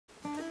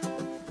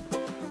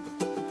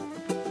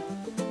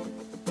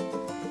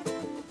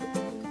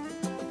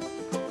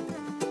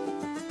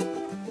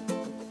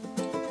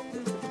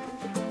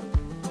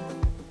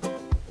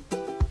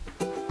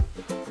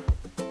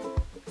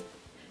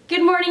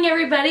morning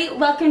everybody,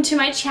 welcome to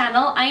my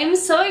channel. I am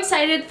so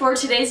excited for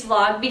today's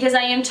vlog because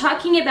I am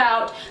talking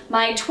about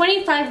my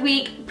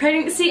 25-week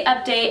pregnancy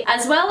update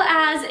as well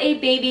as a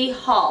baby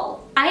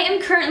haul. I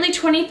am currently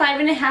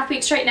 25.5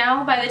 weeks right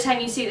now. By the time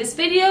you see this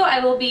video,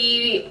 I will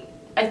be,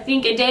 I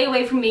think, a day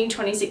away from being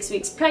 26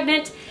 weeks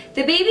pregnant.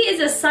 The baby is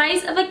the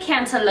size of a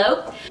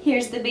cantaloupe.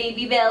 Here's the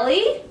baby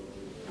belly.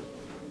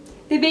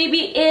 The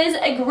baby is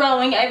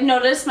growing. I've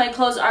noticed my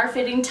clothes are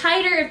fitting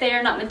tighter if they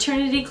are not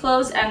maternity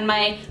clothes, and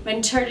my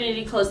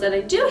maternity clothes that I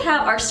do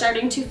have are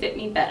starting to fit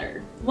me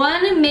better.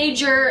 One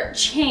major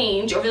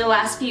change over the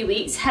last few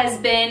weeks has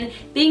been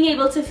being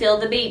able to feel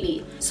the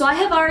baby. So I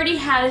have already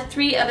had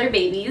 3 other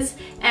babies,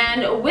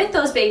 and with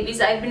those babies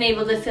I've been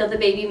able to feel the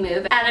baby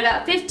move at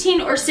about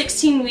 15 or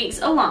 16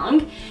 weeks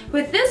along.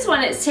 With this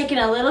one it's taken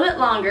a little bit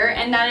longer,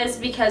 and that is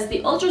because the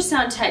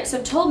ultrasound techs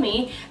have told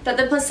me that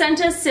the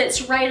placenta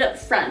sits right up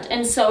front,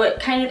 and so it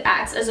kind of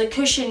acts as a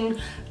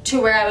cushion to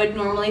where I would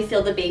normally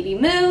feel the baby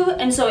move,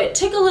 and so it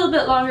took a little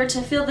bit longer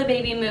to feel the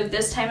baby move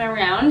this time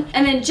around.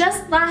 And then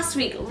just last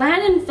week,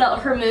 Landon felt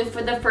her move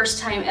for the first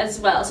time as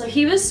well, so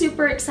he was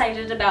super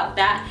excited about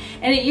that.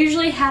 And it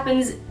usually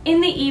happens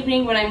in the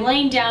evening when I'm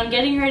laying down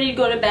getting ready to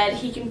go to bed.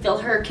 He can feel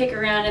her kick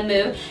around and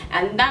move,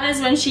 and that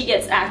is when she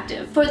gets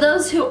active. For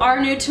those who are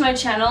new to my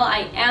channel,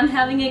 I am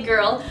having a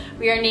girl.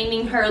 We are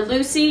naming her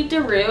Lucy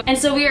Deru, and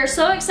so we are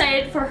so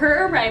excited for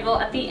her arrival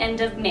at the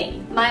end of May.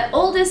 My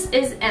oldest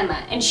is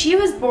Emma, and she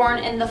was born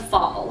in the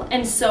fall,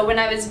 and so when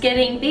I was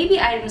getting baby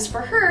items for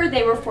her,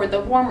 they were for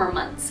the warmer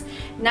months.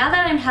 Now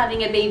that I'm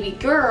having a baby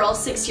girl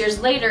 6 years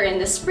later in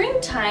the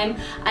springtime,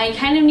 I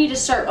kind of need to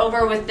start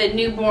over with the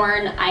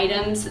newborn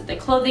items, the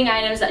clothing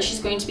items that she's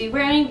going to be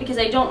wearing, because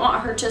I don't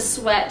want her to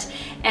sweat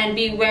and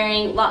be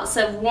wearing lots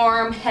of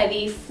warm,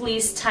 heavy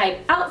fleece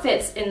type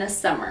outfits in the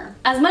summer.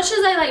 As much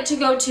as I like to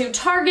go to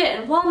Target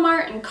and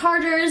Walmart and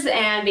Carter's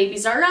and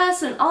Babies R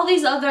Us and all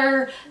these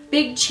other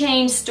big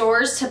chain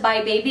stores to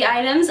buy baby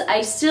items,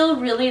 I still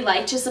really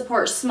like to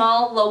support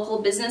small local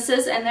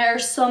businesses, and there are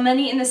so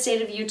many in the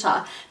state of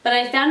Utah. But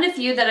I found a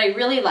few that I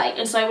really like,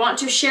 and so I want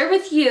to share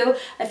with you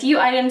a few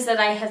items that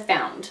I have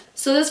found.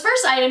 So this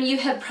first item you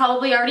have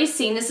probably already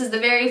seen. This is the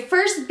very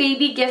first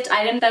baby gift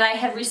item that I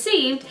have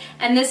received,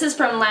 and this is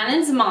from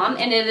Landon's mom,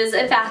 and it is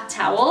a bath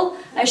towel.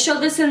 I showed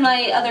this in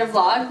my other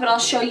vlog, but I'll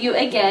show you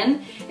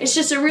again. It's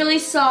just a really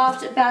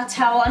soft bath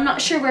towel. I'm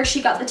not sure where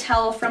she got the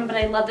towel from, but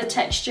I love the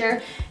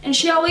texture. And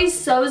she always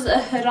sews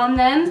a hood on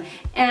them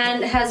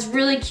and has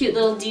really cute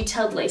little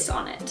detailed lace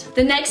on it.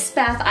 The next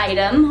bath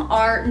item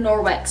are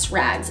Norwex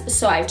rags.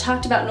 So I've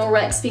talked about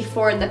Norwex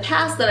before in the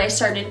past that I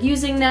started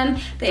using them.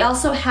 They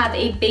also have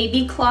a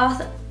baby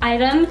cloth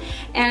item,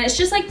 and it's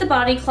just like the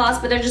body cloths,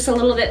 but they're just a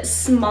little bit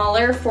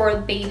smaller for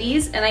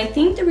babies. And I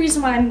think the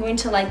reason why I'm going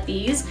to like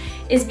these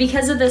is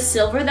because of the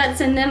silver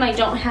that's in them. I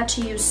don't have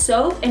to use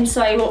soap, and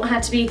so I won't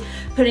have to be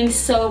putting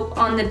soap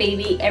on the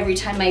baby every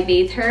time I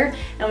bathe her.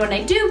 And when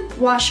I do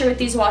wash her with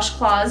these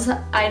washcloths,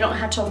 I don't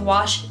have to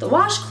wash the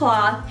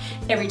washcloth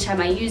every time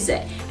I use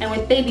it. And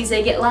with babies,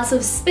 they get lots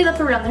of spit up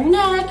around their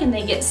neck and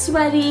they get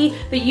sweaty,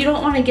 but you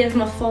don't want to give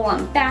them a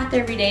full-on bath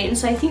every day. And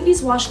so I think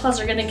these washcloths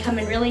are going to come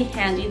in really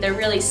handy. They're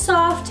really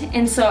soft,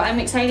 and so I'm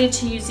excited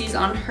to use these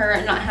on her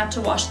and not have to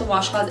wash the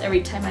washcloths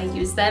every time I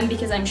use them,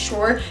 because I'm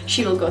sure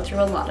she will go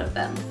through a lot of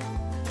them.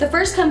 The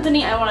first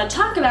company I want to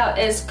talk about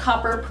is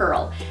Copper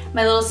Pearl.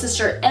 My little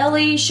sister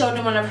Ellie showed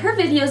in one of her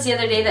videos the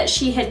other day that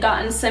she had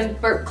gotten some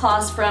burp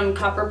cloths from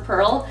Copper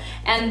Pearl,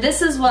 and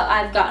this is what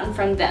I've gotten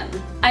from them.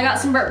 I got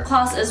some burp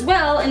cloths as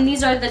well, and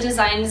these are the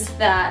designs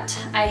that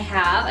I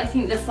have. I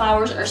think the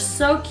flowers are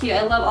so cute.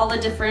 I love all the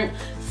different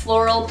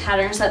floral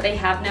patterns that they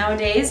have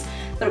nowadays.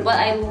 But what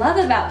I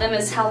love about them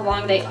is how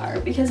long they are,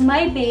 because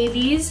my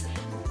babies,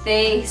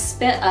 they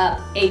spit up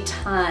a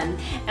ton.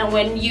 And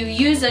when you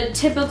use a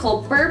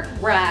typical burp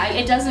rag,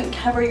 it doesn't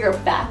cover your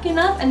back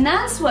enough, and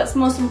that's what's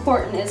most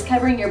important, is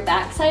covering your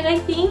backside, I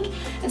think.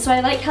 And so I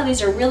like how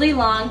these are really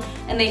long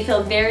and they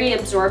feel very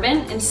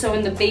absorbent, and so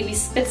when the baby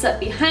spits up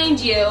behind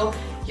you,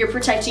 you're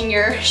protecting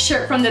your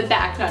shirt from the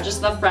back, not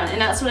just the front,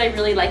 and that's what I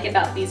really like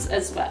about these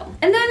as well.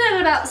 And then at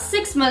about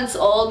 6 months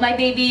old, my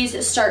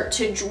babies start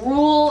to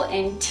drool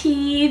and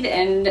teeth,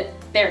 and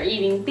they're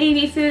eating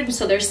baby food,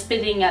 so they're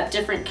spitting up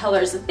different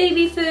colors of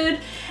baby food.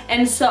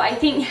 And so I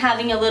think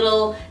having a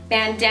little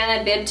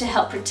bandana bib to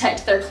help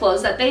protect their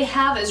clothes that they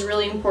have is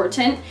really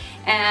important,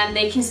 and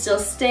they can still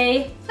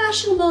stay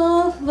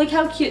fashionable. Look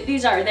how cute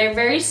these are. They're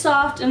very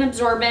soft and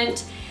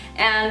absorbent,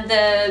 and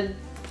the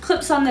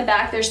clips on the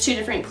back, there's 2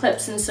 different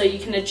clips, and so you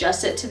can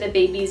adjust it to the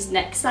baby's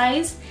neck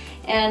size.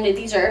 And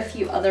these are a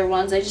few other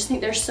ones. I just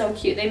think they're so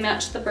cute. They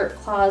match the burp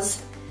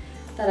cloths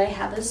that I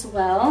have as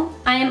well.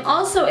 I am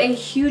also a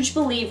huge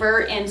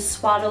believer in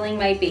swaddling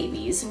my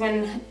babies.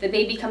 When the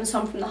baby comes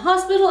home from the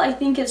hospital, I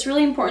think it's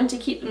really important to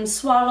keep them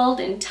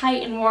swaddled and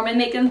tight and warm and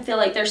make them feel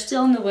like they're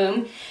still in the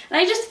womb. And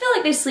I just feel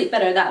like they sleep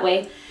better that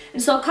way.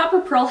 And so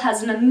Copper Pearl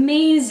has an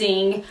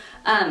amazing,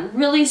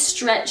 really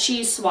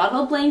stretchy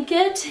swaddle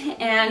blanket,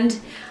 and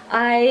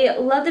I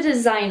love the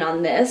design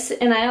on this,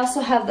 and I also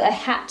have a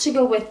hat to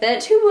go with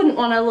it. Who wouldn't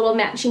want a little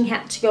matching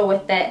hat to go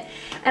with it?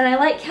 And I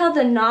like how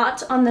the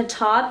knot on the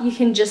top, you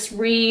can just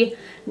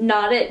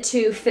re-knot it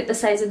to fit the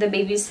size of the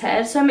baby's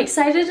head. So I'm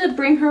excited to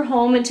bring her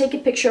home and take a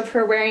picture of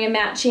her wearing a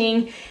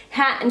matching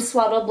hat and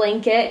swaddle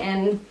blanket,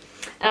 and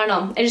I don't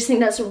know, I just think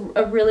that's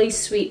a really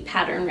sweet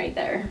pattern right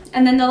there.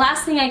 And then the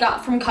last thing I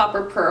got from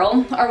Copper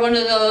Pearl are one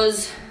of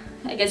those,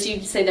 I guess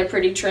you'd say they're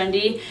pretty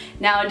trendy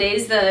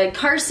nowadays, the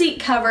car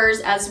seat covers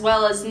as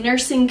well as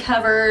nursing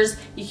covers.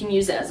 You can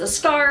use it as a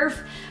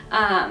scarf,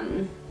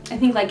 I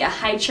think like a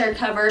high chair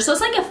cover. So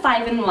it's like a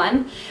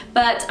 5-in-1,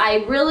 but I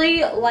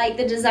really like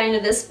the design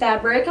of this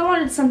fabric. I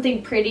wanted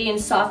something pretty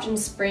and soft and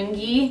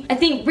springy. I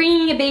think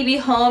bringing a baby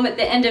home at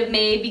the end of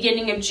May,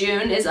 beginning of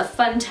June is a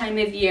fun time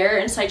of year,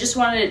 and so I just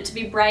wanted it to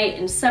be bright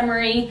and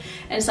summery,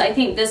 and so I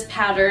think this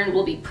pattern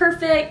will be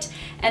perfect,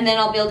 and then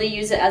I'll be able to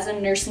use it as a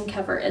nursing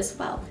cover as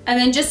well. And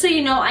then just so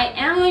you know, I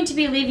am going to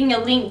be leaving a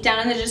link down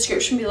in the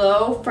description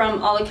below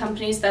from all the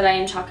companies that I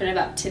am talking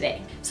about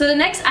today. So the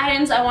next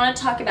items I want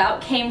to talk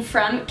about came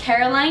from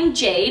Caroline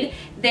Jade.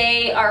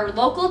 They are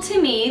local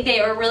to me, they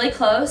are really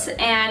close,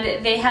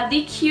 and they have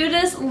the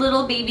cutest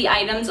little baby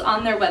items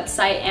on their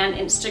website and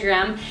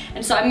Instagram,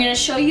 and so I'm going to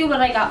show you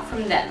what I got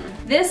from them.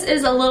 This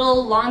is a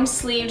little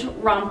long-sleeved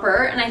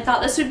romper, and I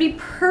thought this would be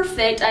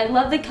perfect. I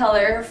love the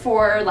color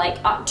for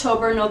like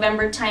October,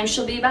 November time.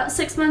 She'll be about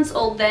 6 months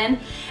old then,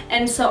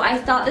 and so I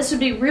thought this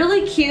would be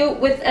really cute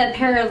with a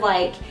pair of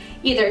like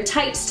either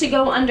tights to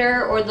go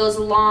under or those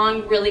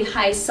long, really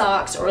high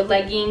socks or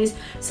leggings,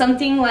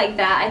 something like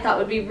that I thought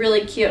would be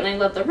really cute. And I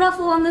love the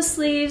ruffle on the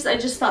sleeves. I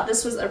just thought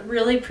this was a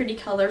really pretty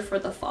color for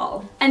the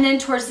fall. And then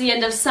towards the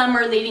end of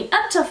summer leading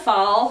up to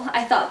fall,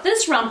 I thought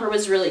this romper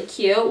was really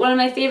cute. One of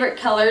my favorite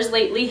colors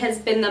lately has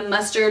been the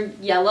mustard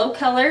yellow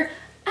color.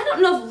 I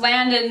don't know if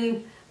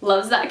Landon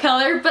loves that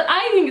color, but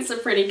I think it's a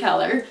pretty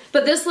color.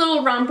 But this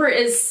little romper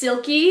is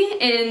silky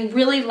and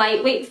really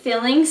lightweight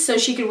feeling, so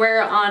she could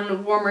wear it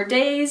on warmer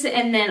days,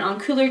 and then on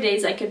cooler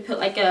days I could put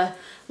like a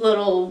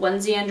little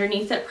onesie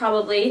underneath it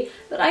probably.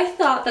 But I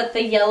thought that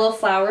the yellow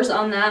flowers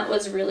on that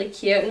was really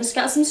cute, and it's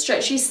got some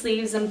stretchy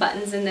sleeves and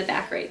buttons in the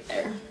back right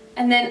there.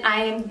 And then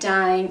I am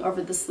dying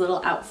over this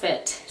little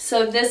outfit.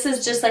 So this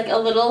is just like a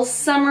little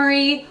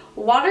summery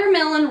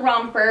watermelon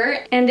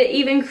romper, and it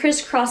even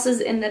crisscrosses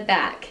in the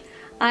back.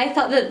 I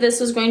thought that this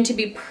was going to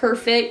be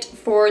perfect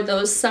for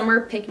those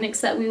summer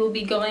picnics that we will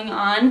be going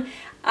on.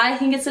 I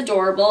think it's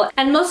adorable.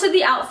 And most of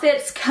the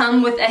outfits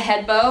come with a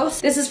head bow.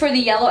 This is for the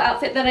yellow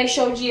outfit that I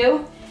showed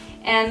you,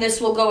 and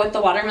this will go with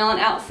the watermelon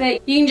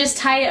outfit. You can just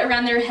tie it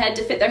around their head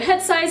to fit their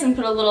head size and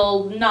put a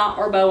little knot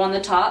or bow on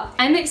the top.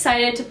 I'm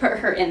excited to put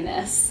her in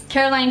this.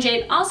 Caroline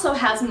Jade also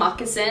has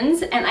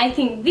moccasins, and I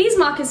think these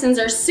moccasins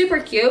are super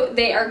cute.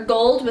 They are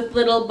gold with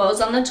little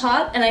bows on the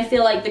top, and I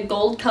feel like the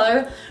gold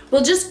color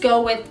will just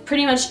go with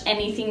pretty much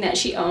anything that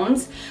she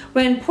owns.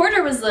 When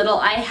Porter was little,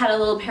 I had a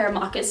little pair of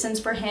moccasins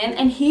for him,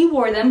 and he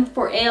wore them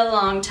for a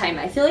long time.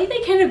 I feel like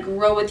they kind of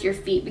grow with your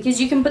feet because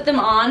you can put them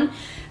on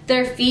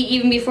their feet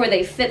even before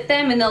they fit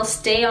them, and they'll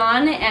stay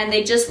on, and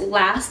they just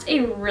last a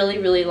really,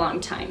 really long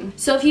time.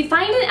 So if you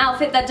find an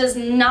outfit that does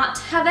not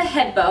have a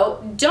head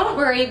bow, don't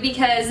worry,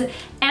 because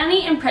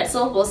Annie and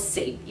Pretzel will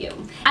save you.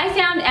 I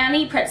found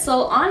Annie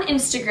Pretzel on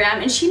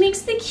Instagram, and she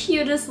makes the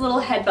cutest little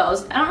head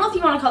bows. I don't know if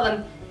you want to call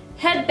them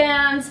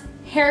headbands,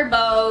 hair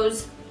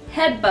bows,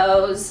 head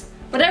bows,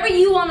 whatever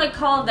you want to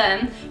call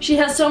them. She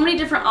has so many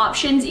different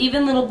options,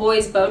 even little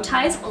boys' bow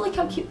ties. Oh, look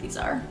how cute these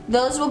are.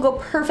 Those will go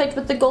perfect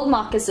with the gold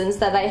moccasins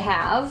that I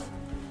have.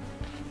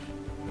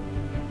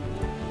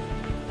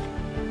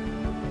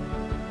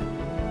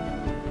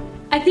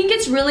 I think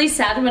it's really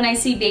sad when I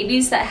see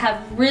babies that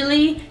have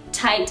really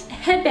tight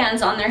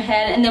headbands on their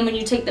head, and then when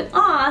you take them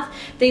off,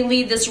 they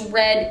leave this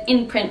red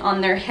imprint on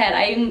their head.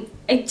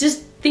 I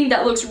just think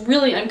that looks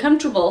really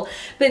uncomfortable.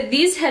 But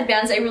these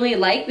headbands I really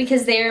like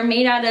because they are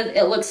made out of,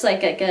 it looks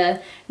like a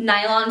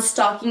nylon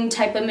stocking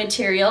type of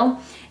material,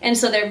 and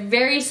so they're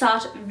very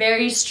soft,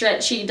 very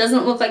stretchy. It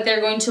doesn't look like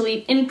they're going to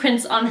leave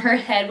imprints on her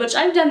head, which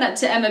I've done that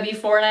to Emma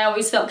before and I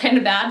always felt kind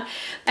of bad.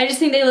 I just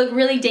think they look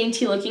really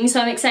dainty looking,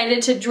 so I'm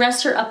excited to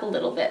dress her up a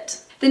little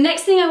bit. The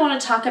next thing I want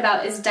to talk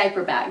about is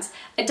diaper bags.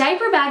 A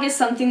diaper bag is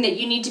something that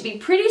you need to be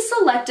pretty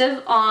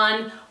selective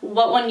on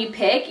what one you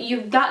pick.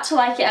 You've got to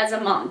like it as a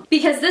mom,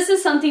 because this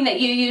is something that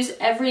you use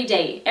every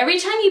day. Every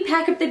time you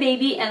pack up the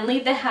baby and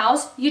leave the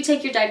house, you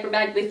take your diaper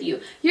bag with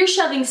you. You're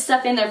shoving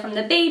stuff in there from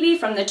the baby,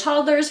 from the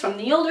toddlers, from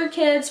the older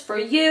kids, for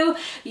you.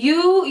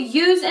 You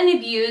use and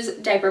abuse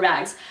diaper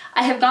bags.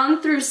 I have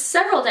gone through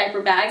several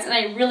diaper bags and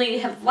I really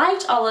have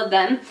liked all of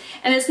them,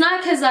 and it's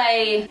not because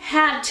I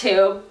had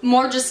to,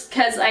 more just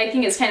because I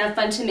think it's kind of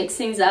fun to mix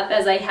things up.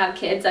 As I have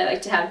kids, I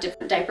like to have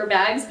different diaper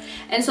bags,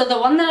 and so the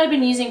one that I've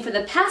been using for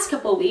the past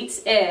couple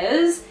weeks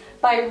is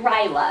by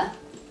Ryla.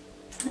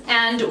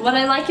 And what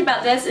I like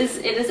about this is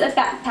it is a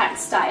backpack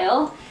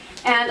style,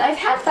 And I've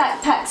had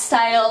backpack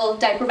style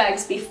diaper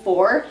bags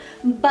before,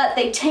 but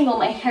they tangle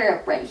my hair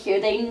up right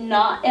here. They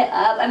knot it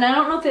up, and I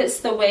don't know if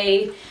it's the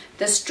way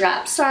the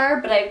straps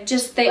are, but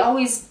they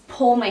always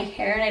pull my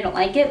hair and I don't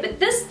like it. But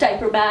this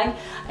diaper bag,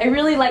 I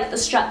really like the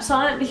straps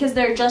on it because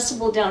they're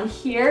adjustable down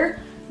here,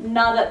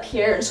 not up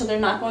here, and so they're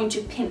not going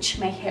to pinch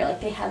my hair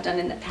like they have done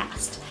in the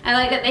past. I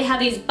like that they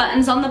have these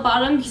buttons on the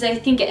bottom because I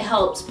think it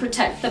helps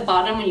protect the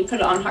bottom when you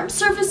put it on hard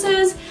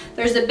surfaces.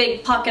 There's a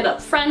big pocket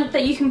up front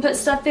that you can put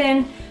stuff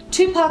in.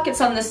 2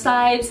 pockets on the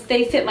sides.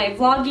 They fit my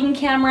vlogging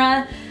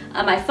camera,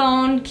 my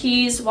phone,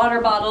 keys,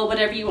 water bottle,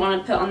 whatever you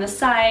want to put on the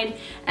side.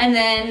 And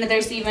then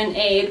there's even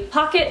a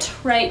pocket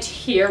right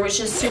here, which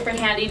is super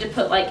handy to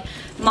put like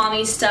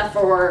mommy stuff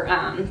or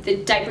the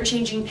diaper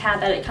changing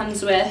pad that it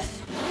comes with.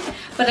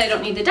 But I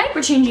don't need the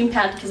diaper changing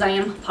pad because I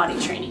am potty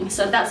training,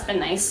 so that's been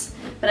nice.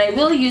 But I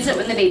will use it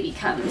when the baby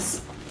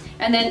comes.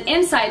 And then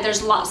inside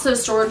there's lots of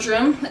storage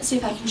room. Let's see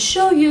if I can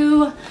show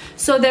you.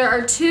 So there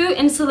are 2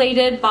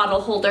 insulated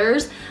bottle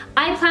holders.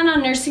 I plan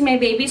on nursing my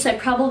baby, so I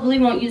probably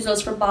won't use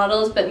those for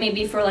bottles, but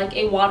maybe for like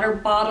a water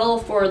bottle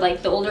for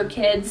like the older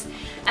kids.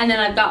 And then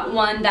I've got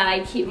one that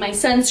I keep my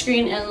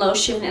sunscreen and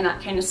lotion and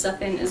that kind of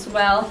stuff in as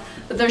well.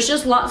 But there's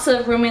just lots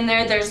of room in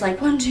there. There's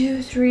like 1,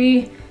 2,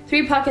 3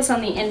 pockets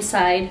on the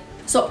inside.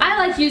 So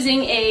I like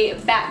using a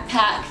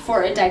backpack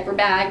for a diaper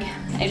bag.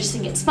 I just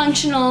think it's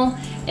functional.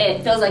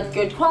 It feels like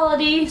good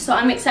quality, so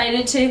I'm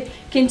excited to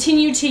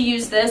continue to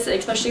use this,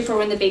 especially for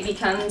when the baby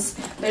comes.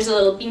 There's a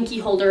little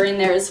binky holder in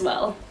there as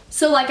well.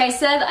 So like I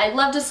said, I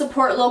love to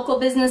support local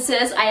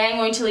businesses. I am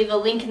going to leave a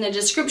link in the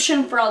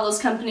description for all those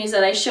companies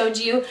that I showed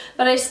you,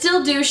 but I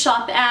still do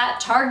shop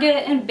at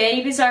Target and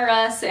Babies R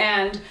Us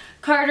and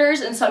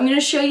Carter's, and so I'm going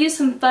to show you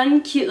some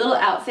fun, cute little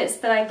outfits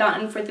that I've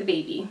gotten for the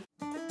baby.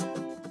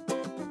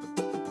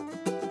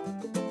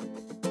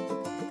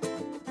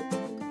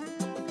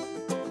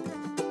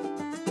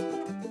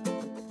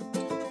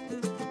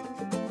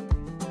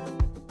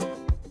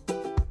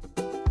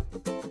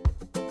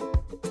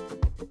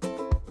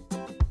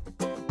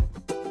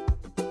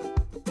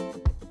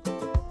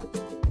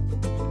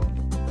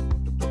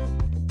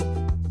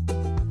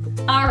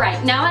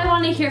 Alright, now I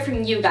want to hear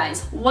from you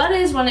guys. What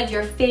is one of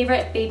your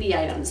favorite baby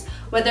items?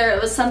 Whether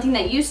it was something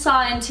that you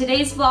saw in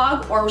today's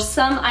vlog or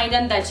some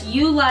item that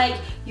you like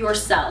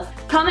yourself.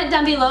 Comment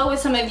down below with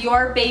some of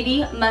your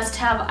baby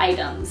must-have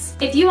items.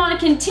 If you want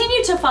to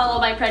continue to follow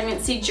my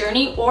pregnancy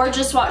journey or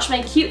just watch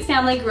my cute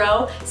family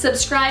grow,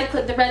 subscribe,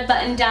 click the red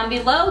button down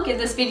below, give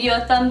this video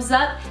a thumbs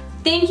up.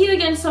 Thank you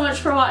again so much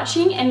for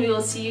watching, and we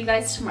will see you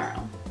guys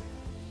tomorrow.